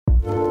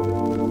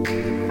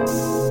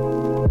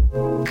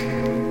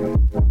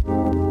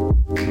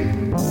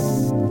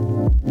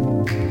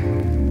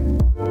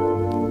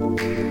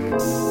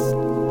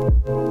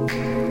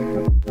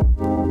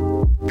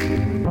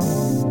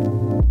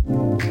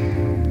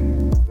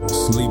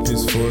Sleep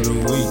is for the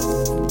weak,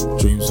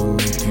 dreams will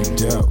make you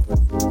doubt.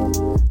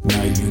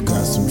 Now you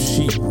got some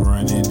sheep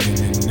running in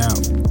and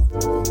out.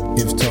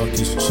 If talk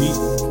is cheap,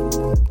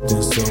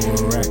 then so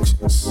are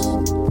actions.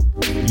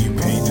 You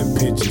paint a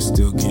picture,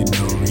 still get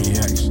no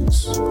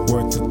reactions.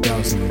 Worth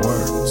 1,000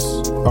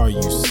 words, are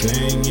you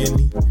saying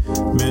any?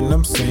 Man,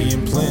 I'm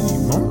saying plenty.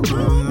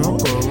 No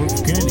go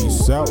with Kenny,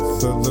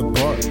 south of the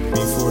park,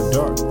 before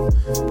dark.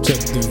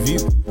 Check the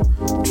view,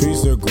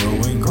 trees are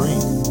growing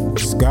green,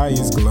 sky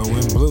is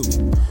glowing blue,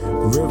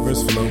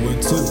 rivers flowing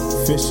too,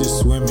 fishes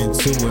swimming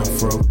to and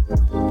fro.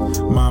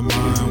 My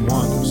mind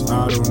wanders,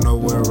 I don't know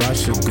where I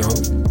should go.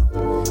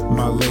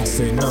 My legs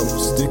say no,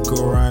 stick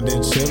around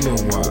and chill a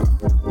while.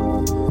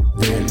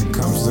 Then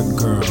comes the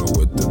girl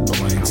with the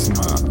blank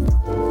smile.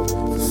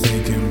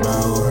 Thinking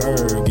about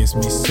her gets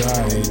me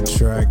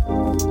sidetracked.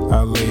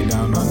 I lay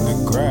down on the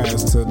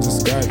grass till the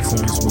sky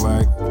turns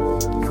black.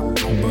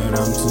 But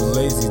I'm too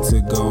lazy to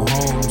go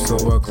home, so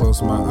I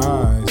close my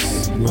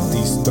eyes with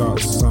these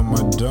thoughts on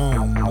my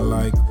dome.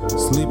 Like,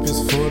 sleep is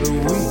for the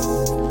weak,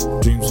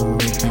 dreams will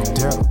make you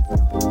doubt.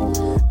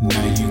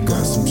 Now you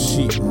got some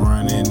sheep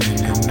running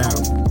in and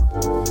out.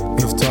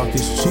 If talk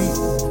is cheap,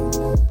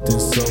 then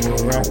so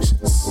are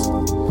actions.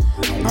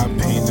 I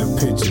paint a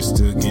picture,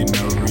 still get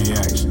no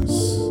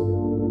reactions.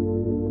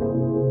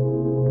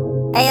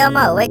 Hey yo,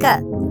 Mo, wake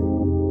up.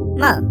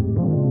 Mo,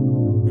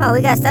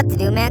 we got stuff to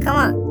do, man. Come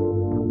on.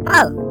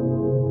 Mo,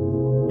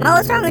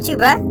 what's wrong with you,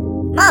 bruh?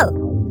 Mo!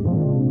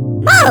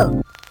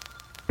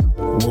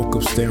 Woke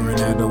up staring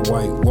at a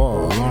white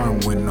wall, alarm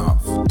went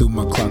off. Threw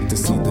my clock to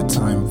see the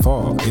time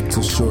fall. It's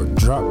a short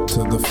drop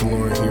to the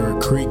floor, hear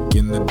a creak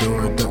in the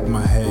door. Duck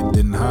my head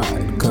and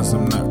hide, cause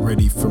I'm not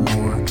ready for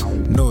more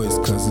noise.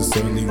 Cause this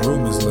early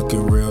room is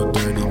looking real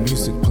dirty.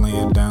 Music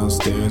playing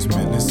downstairs,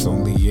 man, it's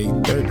only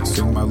 8:30.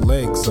 Swing my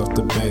legs off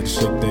the bed,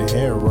 shake the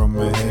hair on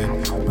my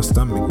head. My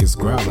stomach is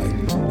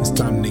growling, it's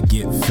time to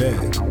get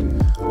fed.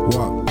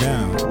 Walk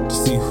down to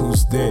see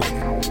who's there.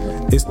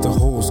 It's the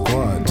whole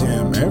squad,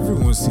 damn,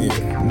 everyone's here.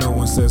 No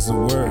one says a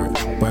word,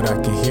 but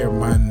I can hear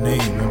my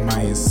name. Am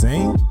I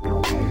insane?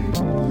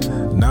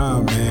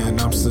 Nah, man,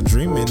 I'm still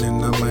dreaming in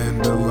the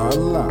land of la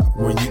la,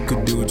 where you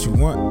could do what you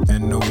want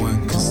and no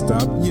one can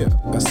stop ya.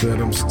 I said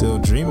I'm still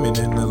dreaming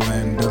in the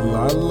land of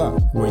la la,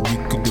 where you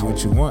could do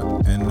what you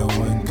want and no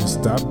one can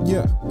stop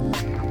ya.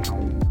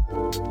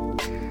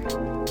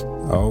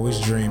 Always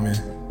dreaming,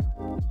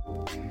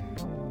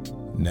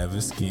 never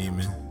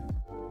scheming.